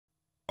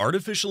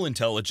Artificial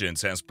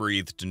intelligence has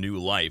breathed new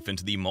life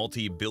into the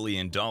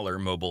multi-billion-dollar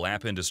mobile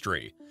app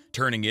industry,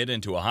 turning it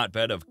into a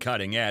hotbed of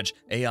cutting-edge,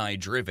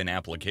 AI-driven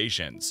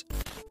applications.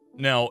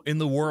 Now, in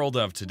the world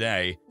of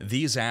today,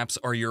 these apps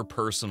are your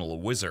personal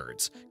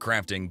wizards,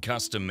 crafting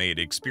custom-made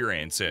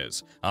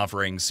experiences,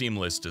 offering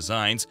seamless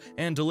designs,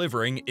 and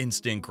delivering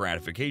instant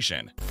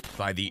gratification.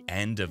 By the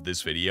end of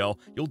this video,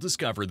 you'll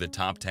discover the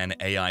top 10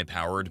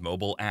 AI-powered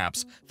mobile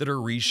apps that are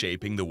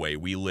reshaping the way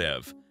we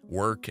live,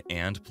 work,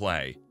 and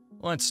play.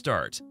 Let's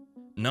start.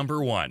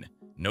 Number 1.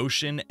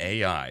 Notion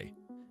AI.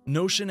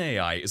 Notion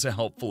AI is a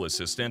helpful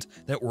assistant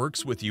that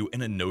works with you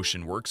in a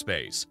Notion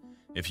workspace.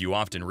 If you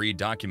often read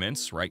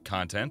documents, write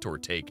content, or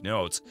take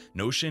notes,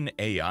 Notion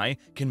AI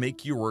can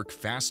make your work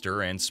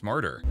faster and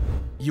smarter.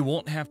 You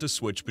won't have to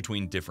switch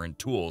between different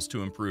tools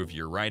to improve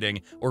your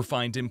writing or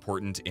find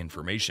important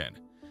information.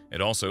 It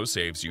also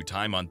saves you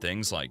time on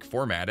things like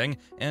formatting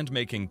and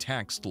making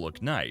text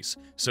look nice,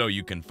 so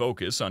you can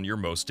focus on your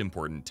most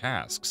important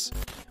tasks.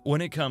 When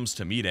it comes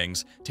to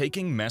meetings,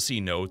 taking messy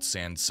notes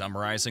and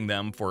summarizing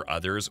them for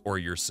others or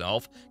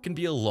yourself can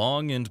be a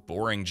long and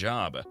boring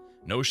job.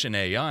 Notion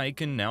AI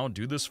can now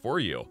do this for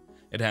you.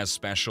 It has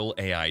special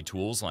AI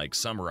tools like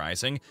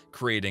summarizing,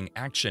 creating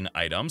action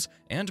items,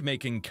 and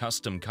making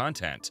custom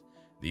content.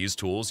 These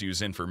tools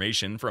use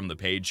information from the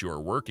page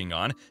you're working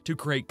on to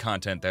create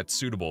content that's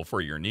suitable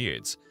for your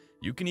needs.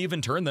 You can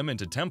even turn them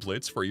into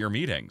templates for your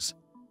meetings.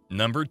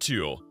 Number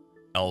 2.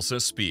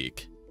 Elsa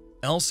Speak.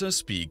 Elsa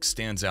Speak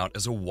stands out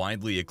as a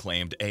widely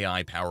acclaimed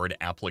AI-powered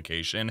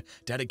application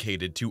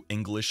dedicated to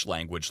English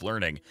language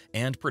learning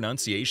and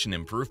pronunciation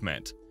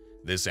improvement.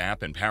 This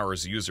app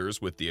empowers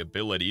users with the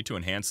ability to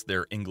enhance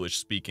their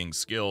English-speaking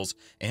skills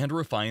and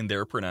refine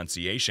their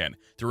pronunciation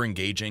through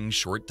engaging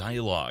short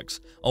dialogues,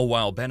 all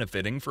while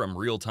benefiting from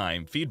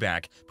real-time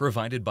feedback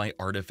provided by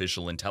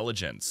artificial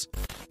intelligence.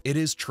 It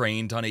is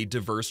trained on a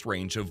diverse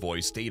range of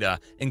voice data,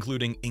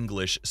 including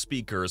English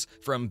speakers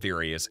from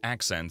various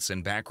accents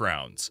and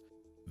backgrounds.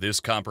 This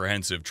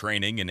comprehensive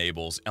training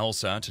enables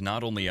Elsa to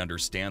not only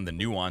understand the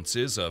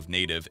nuances of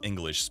native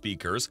English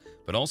speakers,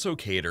 but also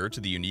cater to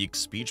the unique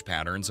speech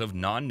patterns of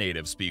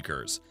non-native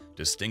speakers,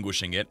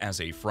 distinguishing it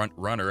as a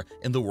front-runner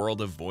in the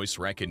world of voice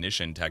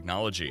recognition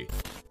technology.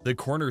 The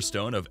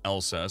cornerstone of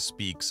Elsa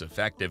Speak's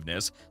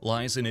effectiveness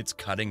lies in its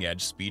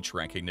cutting-edge speech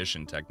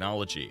recognition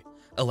technology,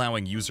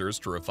 allowing users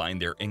to refine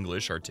their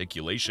English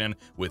articulation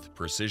with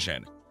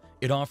precision.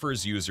 It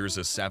offers users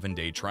a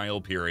 7-day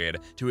trial period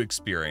to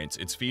experience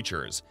its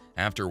features,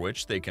 after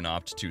which they can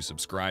opt to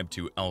subscribe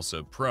to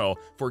Elsa Pro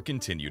for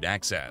continued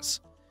access.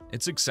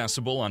 It's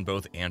accessible on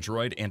both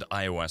Android and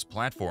iOS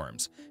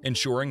platforms,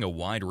 ensuring a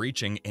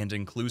wide-reaching and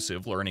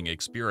inclusive learning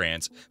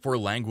experience for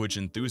language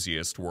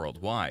enthusiasts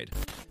worldwide.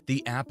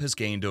 The app has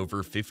gained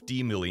over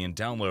 50 million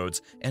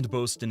downloads and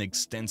boasts an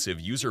extensive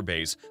user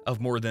base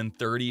of more than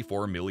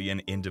 34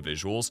 million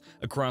individuals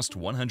across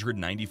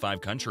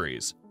 195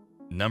 countries.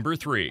 Number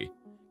 3.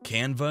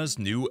 Canva's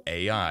new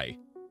AI.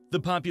 The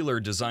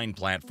popular design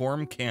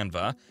platform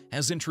Canva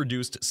has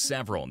introduced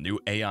several new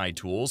AI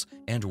tools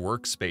and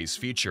workspace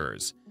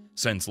features.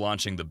 Since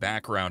launching the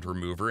background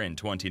remover in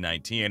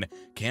 2019,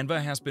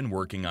 Canva has been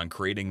working on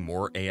creating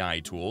more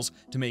AI tools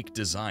to make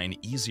design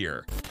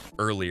easier.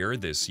 Earlier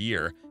this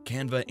year,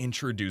 Canva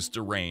introduced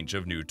a range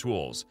of new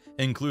tools,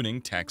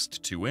 including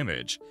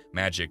text-to-image,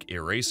 Magic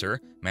Eraser,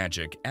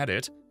 Magic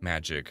Edit,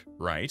 Magic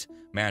Write,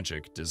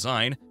 Magic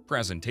Design,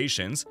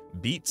 Presentations,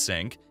 Beat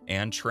Sync,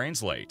 and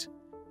Translate.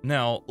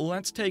 Now,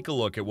 let's take a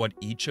look at what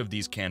each of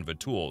these Canva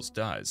tools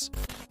does.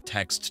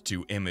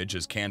 Text-to-image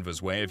is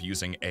Canva's way of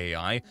using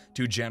AI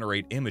to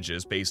generate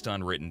images based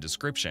on written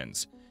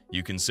descriptions.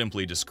 You can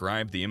simply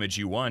describe the image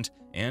you want,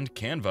 and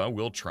Canva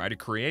will try to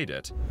create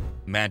it.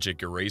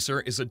 Magic Eraser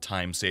is a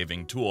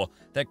time-saving tool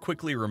that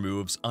quickly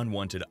removes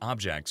unwanted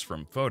objects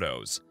from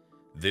photos.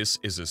 This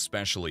is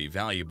especially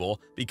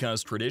valuable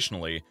because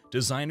traditionally,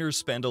 designers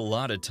spend a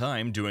lot of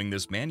time doing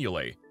this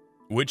manually,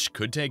 which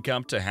could take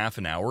up to half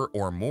an hour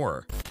or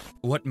more.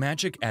 What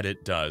Magic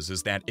Edit does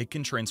is that it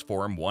can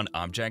transform one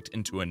object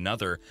into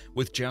another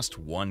with just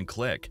one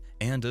click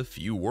and a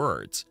few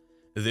words.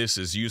 This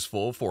is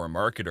useful for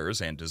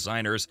marketers and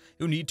designers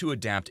who need to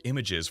adapt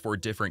images for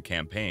different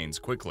campaigns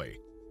quickly.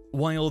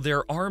 While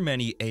there are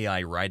many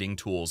AI writing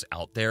tools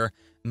out there,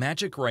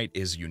 Magic Write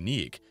is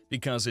unique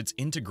because it's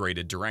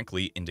integrated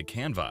directly into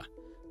Canva.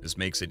 This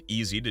makes it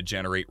easy to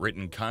generate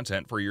written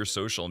content for your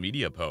social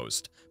media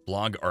posts,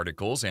 blog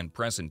articles, and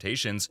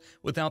presentations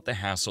without the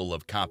hassle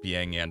of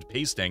copying and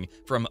pasting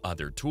from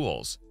other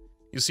tools.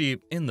 You see,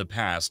 in the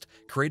past,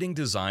 creating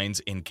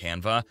designs in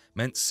Canva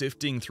meant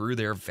sifting through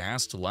their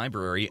vast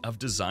library of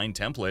design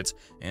templates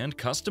and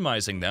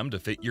customizing them to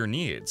fit your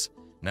needs.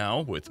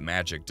 Now, with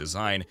Magic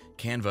Design,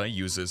 Canva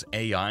uses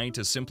AI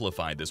to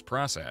simplify this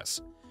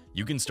process.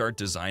 You can start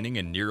designing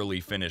a nearly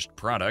finished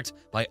product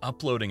by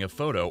uploading a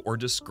photo or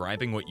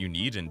describing what you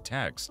need in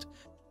text.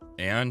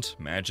 And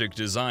Magic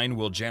Design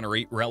will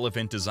generate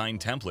relevant design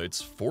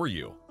templates for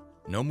you.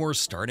 No more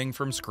starting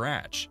from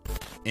scratch.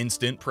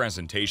 Instant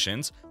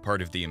presentations,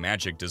 part of the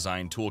Magic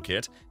Design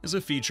Toolkit, is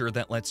a feature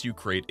that lets you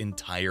create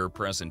entire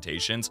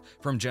presentations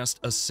from just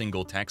a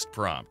single text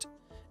prompt.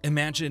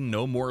 Imagine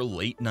no more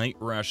late-night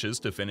rushes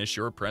to finish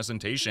your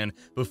presentation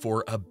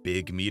before a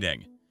big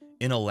meeting.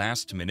 In a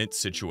last-minute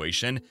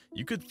situation,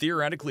 you could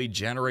theoretically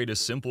generate a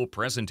simple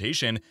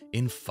presentation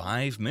in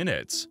 5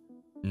 minutes.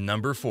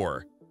 Number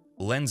 4.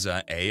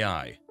 Lenza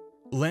AI.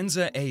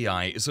 Lenza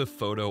AI is a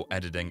photo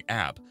editing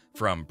app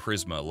from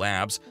Prisma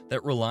Labs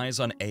that relies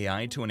on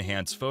AI to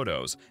enhance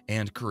photos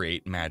and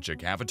create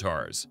magic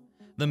avatars.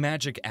 The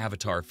magic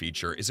avatar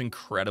feature is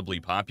incredibly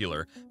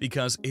popular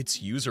because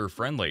it's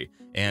user-friendly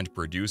and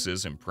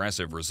produces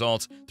impressive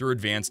results through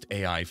advanced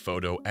AI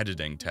photo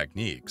editing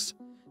techniques.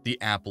 The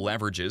app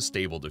leverages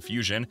Stable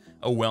Diffusion,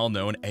 a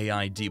well-known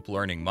AI deep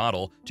learning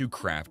model, to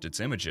craft its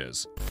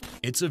images.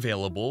 It's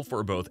available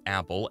for both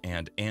Apple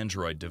and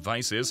Android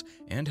devices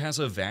and has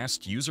a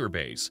vast user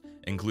base,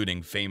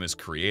 including famous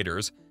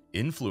creators,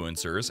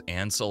 influencers,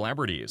 and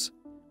celebrities.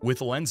 With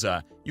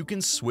Lenza, you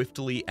can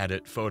swiftly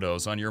edit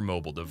photos on your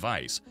mobile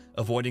device,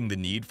 avoiding the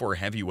need for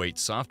heavyweight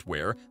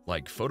software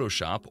like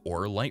Photoshop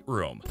or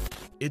Lightroom.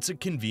 It's a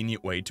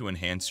convenient way to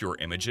enhance your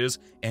images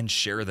and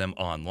share them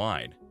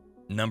online.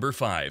 Number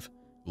 5.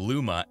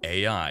 Luma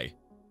AI.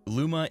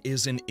 Luma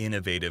is an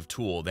innovative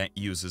tool that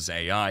uses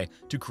AI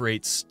to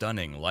create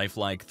stunning,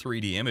 lifelike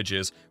 3D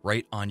images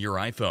right on your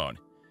iPhone.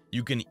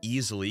 You can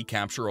easily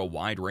capture a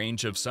wide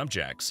range of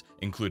subjects,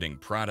 including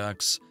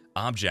products,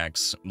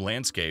 objects,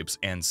 landscapes,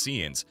 and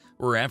scenes,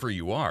 wherever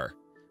you are.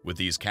 With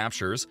these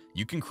captures,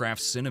 you can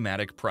craft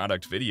cinematic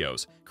product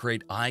videos,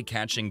 create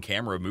eye-catching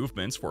camera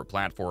movements for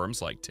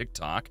platforms like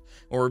TikTok,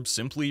 or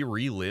simply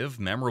relive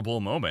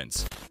memorable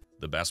moments.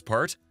 The best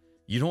part?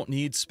 You don't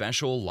need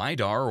special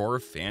LiDAR or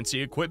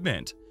fancy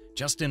equipment,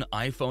 just an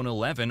iPhone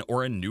 11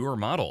 or a newer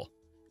model.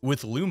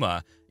 With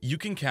Luma, you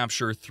can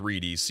capture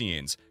 3D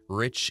scenes,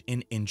 rich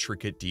in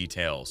intricate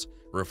details,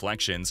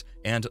 reflections,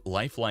 and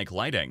lifelike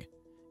lighting,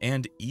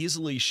 and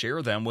easily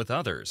share them with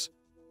others.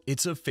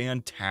 It's a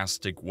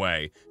fantastic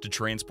way to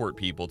transport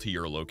people to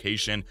your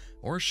location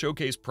or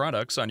showcase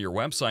products on your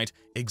website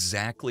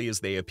exactly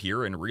as they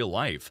appear in real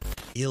life,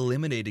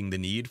 eliminating the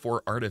need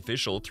for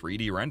artificial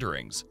 3D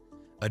renderings.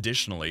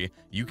 Additionally,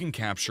 you can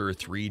capture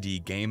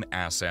 3D game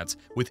assets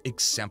with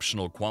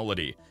exceptional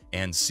quality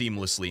and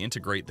seamlessly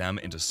integrate them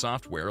into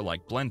software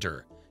like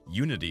Blender,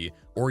 Unity,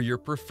 or your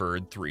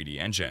preferred 3D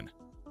engine.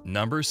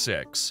 Number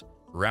 6.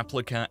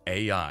 Replica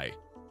AI.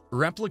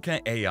 Replica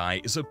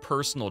AI is a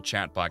personal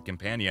chatbot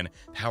companion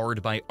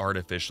powered by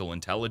artificial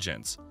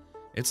intelligence.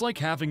 It's like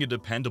having a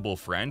dependable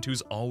friend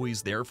who's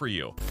always there for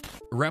you.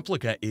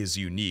 Replica is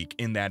unique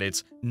in that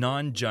it's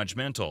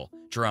non-judgmental,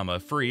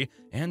 drama-free,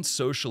 and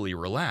socially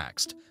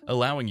relaxed,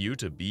 allowing you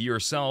to be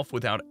yourself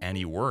without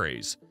any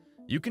worries.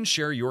 You can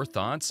share your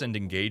thoughts and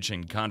engage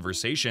in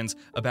conversations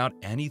about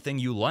anything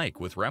you like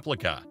with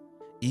Replica.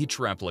 Each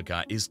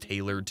replica is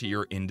tailored to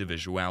your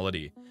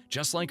individuality,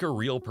 just like a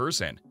real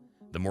person.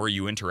 The more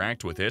you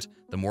interact with it,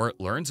 the more it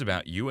learns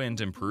about you and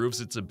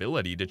improves its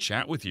ability to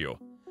chat with you.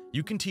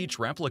 You can teach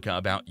Replica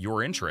about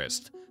your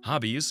interests,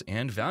 hobbies,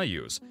 and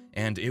values,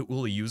 and it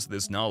will use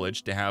this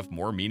knowledge to have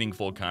more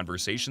meaningful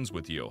conversations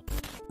with you.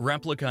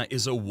 Replica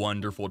is a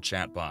wonderful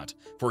chatbot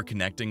for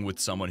connecting with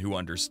someone who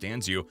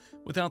understands you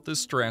without the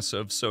stress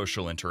of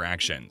social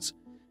interactions.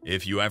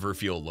 If you ever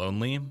feel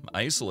lonely,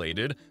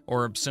 isolated,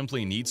 or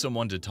simply need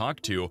someone to talk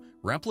to,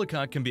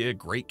 Replica can be a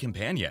great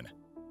companion.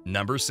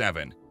 Number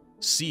 7.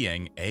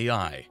 Seeing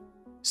AI.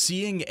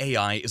 Seeing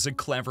AI is a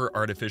clever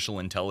artificial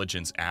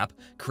intelligence app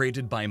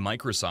created by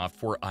Microsoft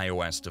for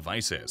iOS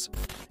devices.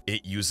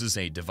 It uses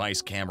a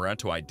device camera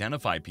to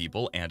identify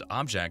people and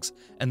objects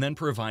and then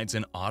provides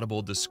an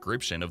audible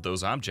description of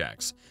those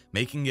objects,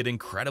 making it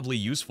incredibly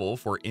useful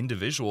for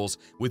individuals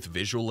with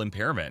visual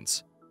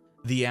impairments.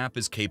 The app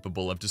is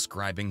capable of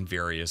describing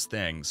various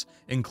things,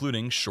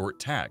 including short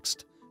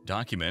text,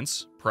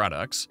 documents,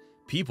 products,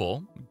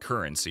 people,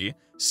 currency,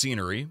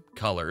 scenery,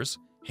 colors,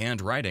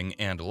 handwriting,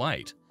 and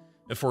light.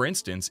 For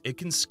instance, it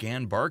can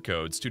scan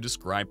barcodes to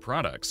describe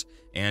products,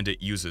 and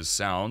it uses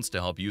sounds to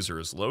help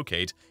users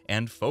locate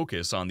and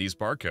focus on these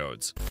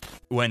barcodes.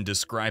 When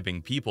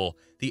describing people,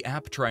 the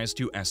app tries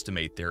to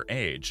estimate their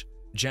age,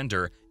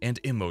 gender, and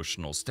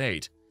emotional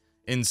state.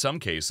 In some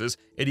cases,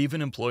 it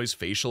even employs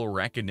facial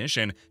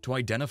recognition to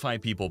identify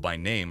people by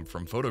name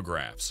from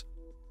photographs.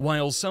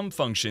 While some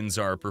functions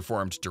are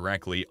performed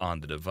directly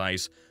on the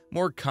device,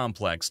 more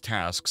complex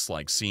tasks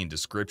like scene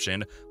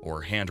description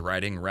or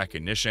handwriting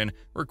recognition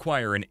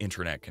require an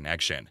internet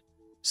connection.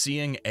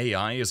 Seeing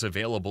AI is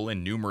available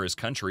in numerous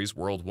countries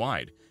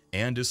worldwide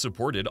and is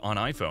supported on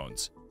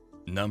iPhones.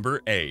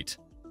 Number 8.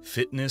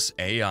 Fitness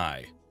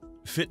AI.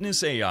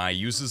 Fitness AI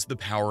uses the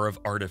power of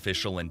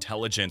artificial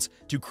intelligence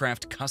to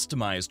craft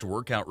customized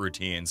workout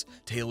routines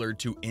tailored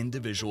to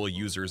individual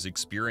users'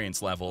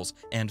 experience levels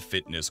and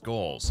fitness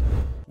goals.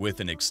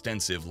 With an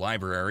extensive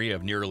library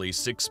of nearly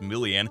 6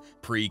 million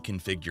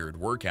pre-configured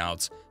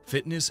workouts,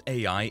 Fitness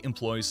AI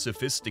employs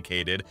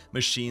sophisticated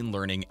machine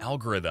learning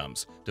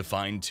algorithms to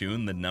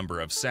fine-tune the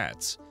number of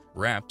sets,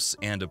 reps,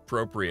 and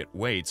appropriate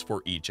weights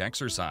for each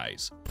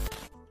exercise.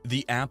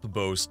 The app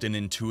boasts an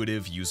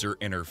intuitive user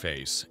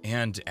interface,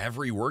 and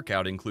every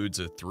workout includes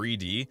a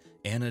 3D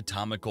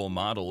anatomical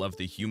model of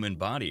the human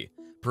body,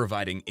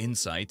 providing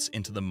insights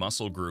into the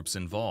muscle groups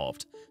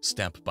involved,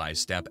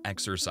 step-by-step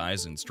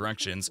exercise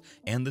instructions,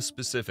 and the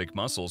specific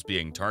muscles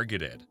being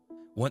targeted.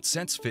 What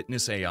sets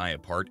Fitness AI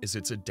apart is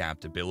its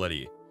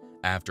adaptability.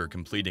 After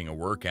completing a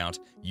workout,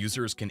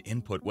 users can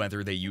input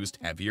whether they used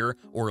heavier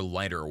or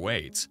lighter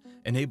weights,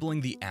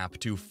 enabling the app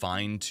to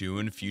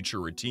fine-tune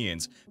future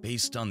routines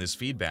based on this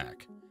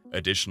feedback.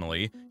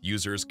 Additionally,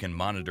 users can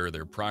monitor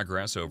their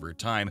progress over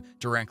time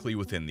directly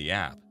within the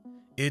app.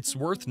 It's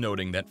worth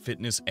noting that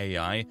Fitness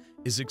AI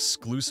is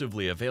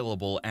exclusively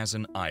available as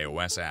an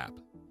iOS app.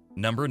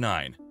 Number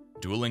 9.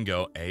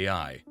 Duolingo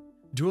AI.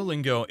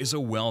 Duolingo is a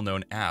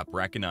well-known app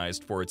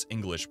recognized for its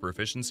English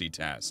proficiency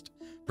test,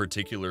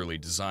 particularly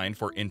designed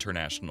for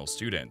international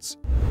students.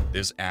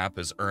 This app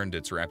has earned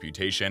its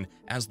reputation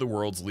as the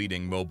world's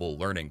leading mobile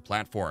learning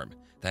platform,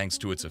 thanks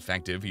to its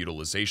effective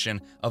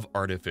utilization of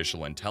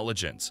artificial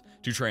intelligence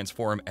to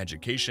transform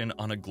education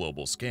on a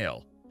global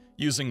scale.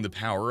 Using the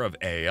power of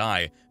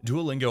AI,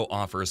 Duolingo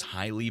offers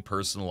highly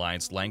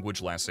personalized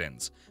language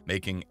lessons,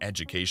 making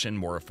education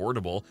more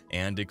affordable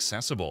and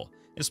accessible,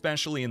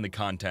 especially in the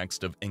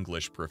context of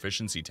English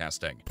proficiency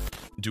testing.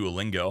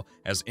 Duolingo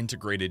has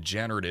integrated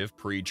generative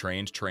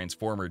pre-trained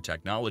transformer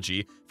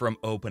technology from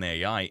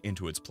OpenAI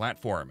into its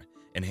platform,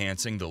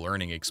 enhancing the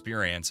learning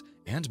experience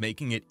and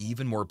making it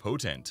even more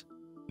potent.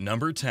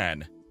 Number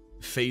 10.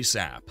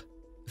 FaceApp.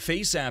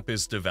 FaceApp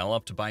is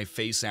developed by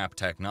FaceApp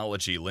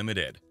Technology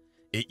Limited.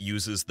 It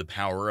uses the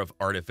power of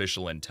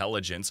artificial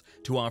intelligence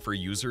to offer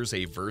users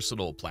a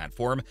versatile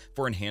platform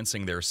for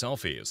enhancing their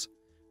selfies.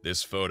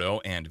 This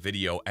photo and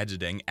video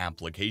editing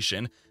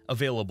application,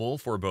 available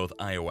for both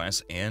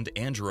iOS and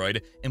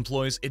Android,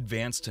 employs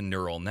advanced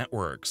neural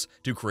networks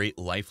to create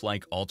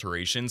lifelike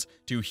alterations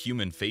to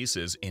human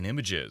faces in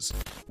images.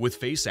 With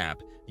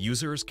FaceApp,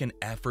 users can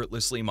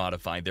effortlessly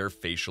modify their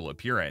facial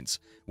appearance,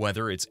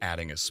 whether it's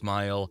adding a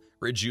smile,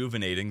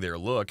 rejuvenating their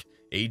look,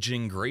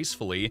 aging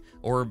gracefully,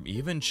 or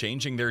even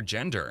changing their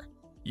gender.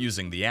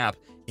 Using the app,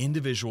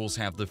 individuals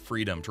have the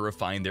freedom to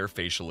refine their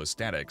facial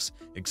aesthetics,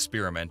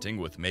 experimenting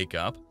with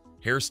makeup,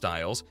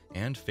 hairstyles,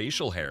 and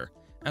facial hair,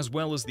 as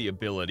well as the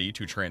ability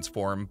to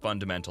transform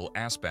fundamental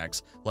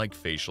aspects like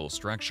facial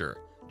structure,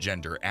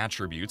 gender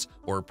attributes,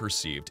 or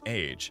perceived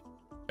age.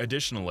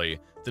 Additionally,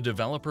 the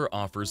developer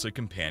offers a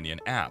companion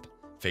app,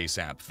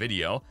 FaceApp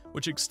Video,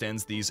 which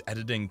extends these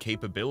editing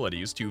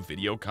capabilities to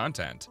video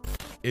content.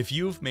 If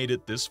you've made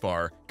it this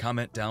far,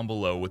 comment down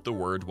below with the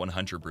word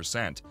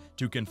 100%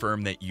 to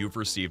confirm that you've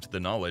received the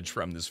knowledge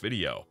from this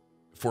video.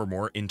 For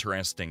more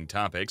interesting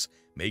topics,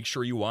 make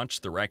sure you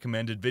watch the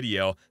recommended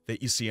video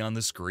that you see on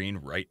the screen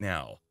right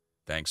now.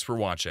 Thanks for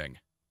watching.